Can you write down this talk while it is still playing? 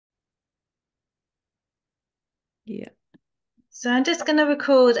Yeah. So I'm just going to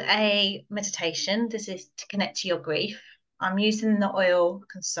record a meditation. This is to connect to your grief. I'm using the oil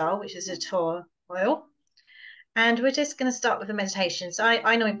console, which is a Tor oil. And we're just going to start with a meditation. So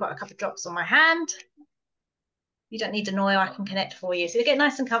I normally put a couple of drops on my hand. You don't need an oil, I can connect for you. So you get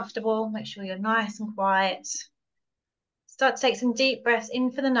nice and comfortable. Make sure you're nice and quiet. Start to take some deep breaths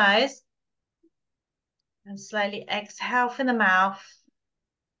in for the nose. And slowly exhale from the mouth.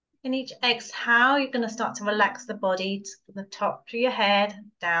 In each exhale, you're going to start to relax the body from the top of your head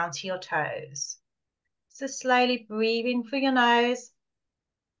down to your toes. So slowly breathe in through your nose,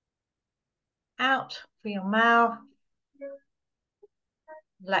 out through your mouth.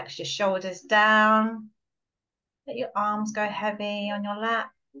 Relax your shoulders down. Let your arms go heavy on your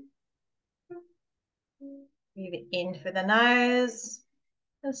lap. Breathe it in through the nose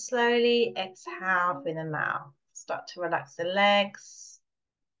and slowly exhale through the mouth. Start to relax the legs.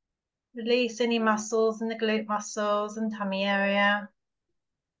 Release any muscles in the glute muscles and tummy area.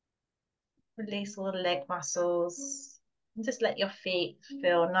 Release all the leg muscles. And just let your feet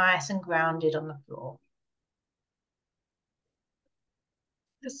feel nice and grounded on the floor.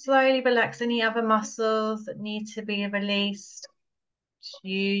 Just slowly relax any other muscles that need to be released. Just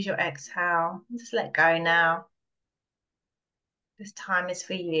use your exhale. Just let go now. This time is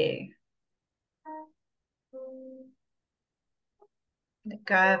for you. Let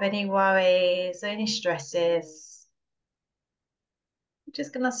go of any worries, any stresses. I'm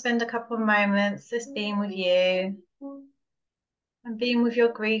just going to spend a couple of moments just being with you and being with your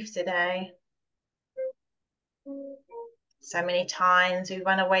grief today. So many times we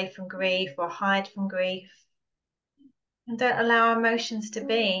run away from grief or hide from grief and don't allow our emotions to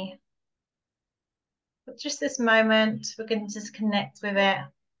be. But just this moment, we're going to just connect with it.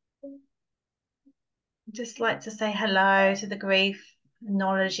 I'd just like to say hello to the grief,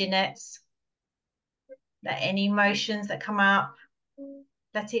 acknowledging it. Let any emotions that come up,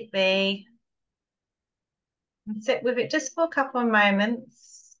 let it be. And sit with it just for a couple of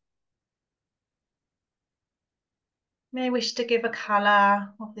moments. You may wish to give a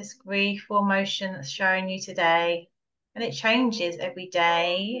colour of this grief or emotion that's showing you today. And it changes every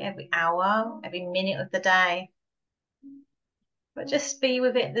day, every hour, every minute of the day. But just be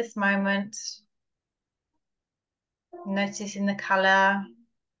with it this moment. Noticing the colour.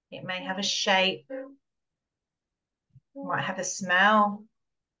 It may have a shape. Might have a smell.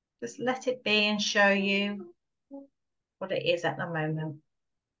 Just let it be and show you what it is at the moment.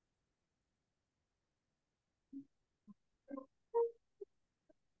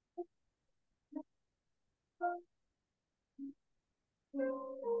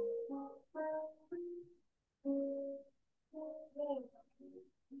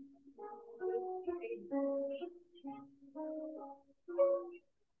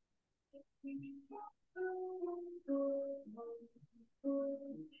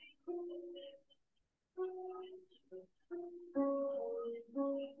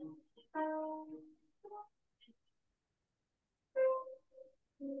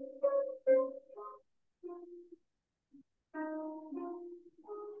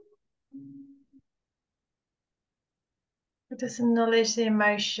 Just acknowledge the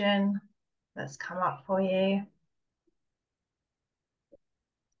emotion that's come up for you.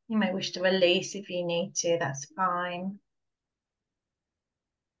 You may wish to release if you need to, that's fine.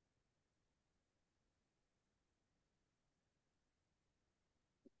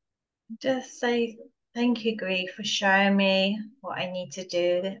 Just say thank you, grief, for showing me what I need to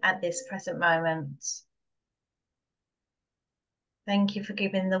do at this present moment. Thank you for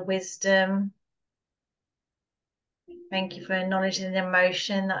giving the wisdom. Thank you for acknowledging the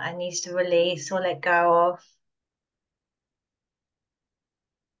emotion that I need to release or let go of.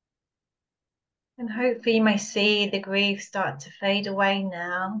 And hopefully you may see the grief start to fade away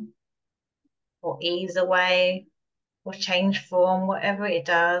now, or ease away, or change form, whatever it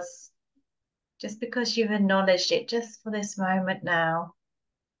does. Just because you've acknowledged it just for this moment now.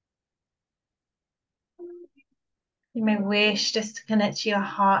 You may wish just to connect to your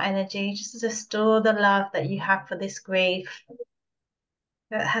heart energy, just to store the love that you have for this grief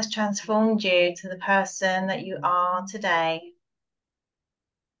that has transformed you to the person that you are today.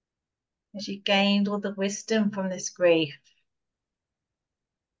 As you gained all the wisdom from this grief,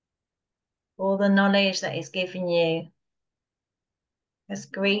 all the knowledge that is given you, as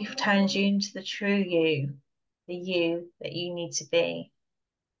grief turns you into the true you, the you that you need to be.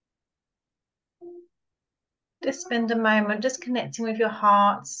 Just spend a moment just connecting with your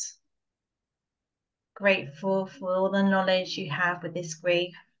heart, grateful for all the knowledge you have with this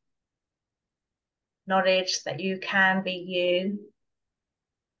grief, knowledge that you can be you,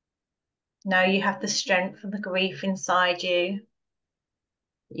 Know you have the strength and the grief inside you.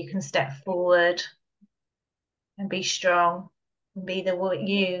 You can step forward and be strong and be the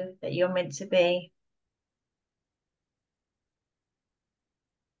you that you're meant to be.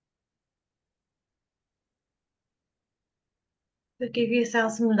 So give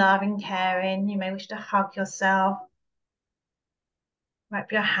yourself some love and caring. You may wish to hug yourself,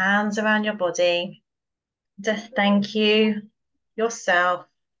 wrap your hands around your body. Just thank you yourself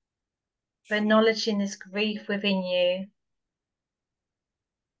for acknowledging this grief within you.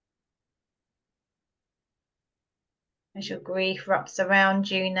 As your grief wraps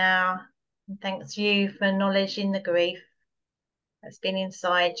around you now, and thanks you for acknowledging the grief that's been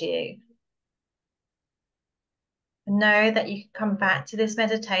inside you. And know that you can come back to this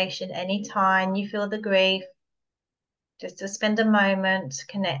meditation anytime you feel the grief, just to spend a moment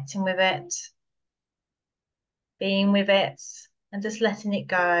connecting with it, being with it, and just letting it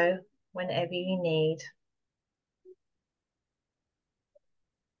go whenever you need.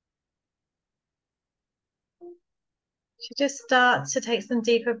 So just start to take some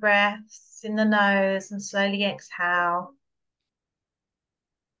deeper breaths in the nose and slowly exhale.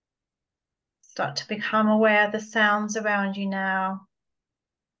 Start to become aware of the sounds around you now,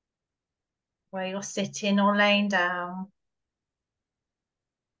 where you're sitting or laying down.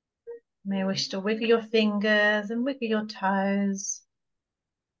 You may wish to wiggle your fingers and wiggle your toes.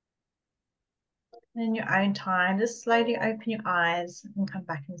 And in your own time, just slowly open your eyes and come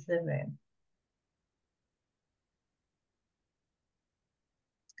back into the room.